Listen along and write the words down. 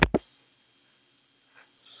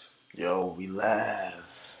Yo, we live.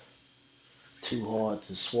 Too hard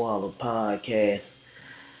to swallow podcast.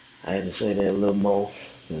 I had to say that a little more.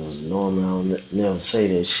 Because normally I don't never say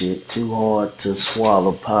that shit. Too hard to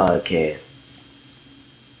swallow podcast.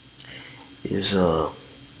 It's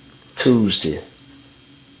Tuesday,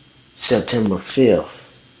 September 5th,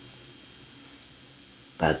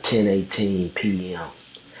 by 10:18 p.m.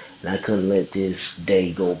 And I couldn't let this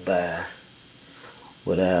day go by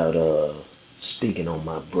without speaking on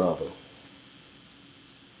my brother,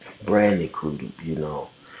 Brandon Crudup.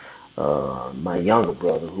 My younger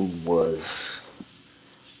brother who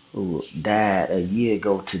died a year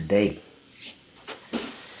ago today.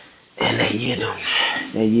 And that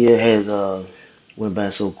year has went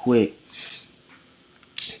by so quick,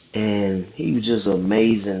 and he was just an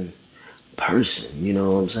amazing person. You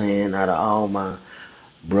know what I'm saying? Out of all my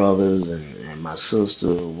brothers and my sister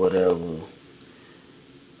or whatever,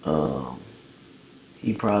 um,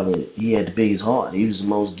 he had the biggest heart. He was the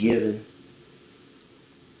most giving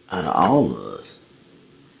out of all of us,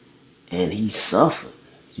 and he suffered.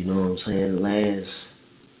 You know what I'm saying? The last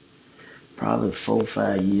probably 4 or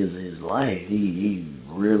 5 years of his life, he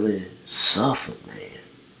really suffered, man,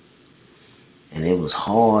 and it was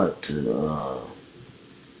hard to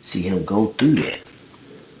see him go through that.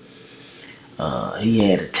 He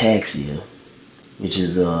had ataxia, which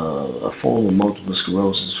is a form of multiple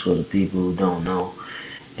sclerosis for the people who don't know.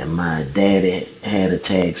 And my daddy had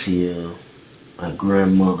ataxia. My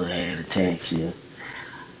grandmother had ataxia.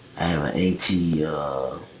 I have an auntie,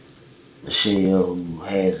 Michelle, who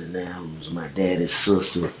has it now, who's my daddy's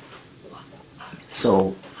sister.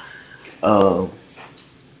 So uh,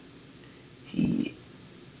 he,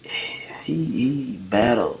 he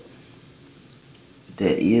battled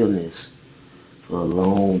that illness for a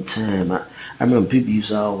long time. I remember people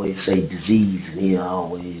used to always say disease, and he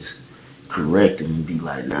always correct him and be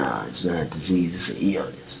like, nah, it's not a disease, it's an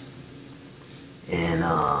illness. And,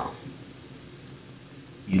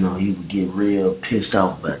 he would get real pissed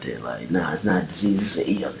off about that. Like, nah, it's not a disease, it's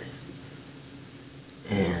an illness.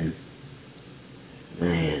 And,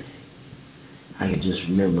 man, I can just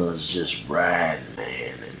remember us just riding,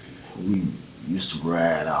 man. And we used to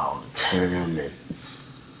ride all the time.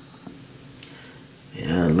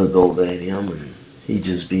 And I look over at him and he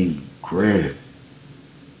just be grinning.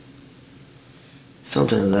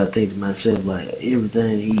 Sometimes I think to myself, like,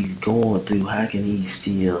 everything he's going through, how can he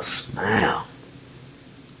still smile?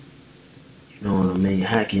 You know what I mean?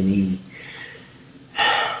 How can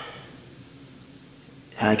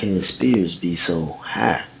his spirits be so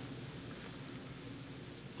high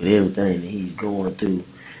with everything that he's going through?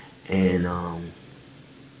 And,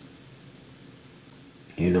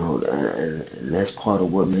 and that's part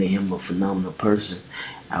of what made him a phenomenal person.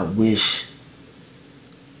 I wish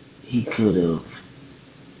he could have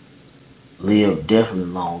lived definitely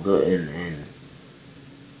longer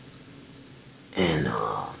and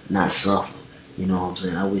not suffered. You know what I'm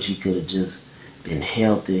saying? I wish he could have just been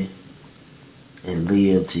healthy and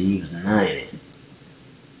lived till he was 90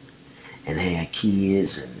 and had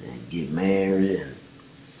kids and get married and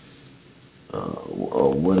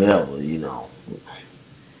or whatever. He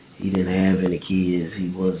didn't have any kids. He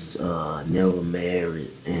was never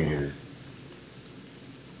married, and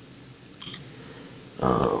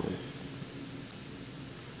um,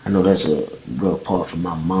 I know that's a rough part for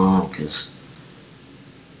my mom because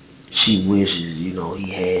she wishes, he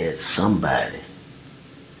had somebody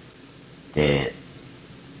that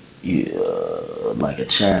like a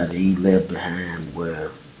child that he left behind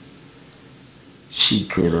where she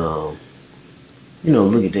could,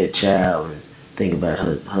 look at that child and think about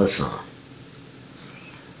her son.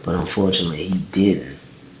 But unfortunately, he didn't.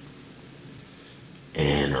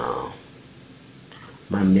 And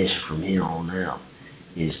my mission from here on out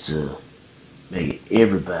is to make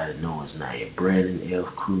everybody know his name, Brandon F.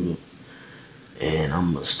 Crudup. And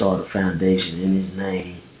I'm going to start a foundation in his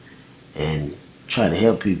name and try to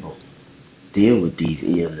help people deal with these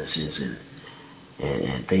illnesses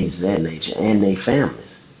and things of that nature and their families.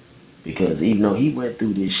 Because even though he went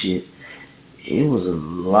through this shit, it was a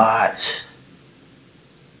lot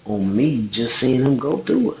on me just seeing him go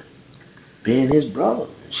through it, being his brother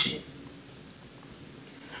and shit.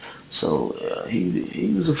 So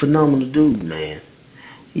he was a phenomenal dude, man.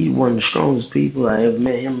 He's one of the strongest people I ever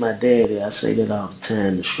met. Him, and my daddy. I say that all the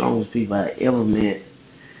time. The strongest people I ever met.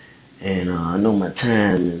 And I know my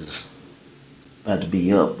time is about to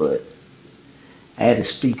be up, but I had to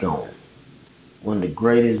speak on one of the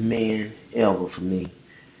greatest men ever for me,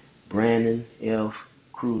 Brandon F.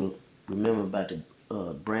 Crudup. Remember about the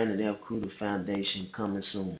Brandon F. Crudup Foundation coming soon.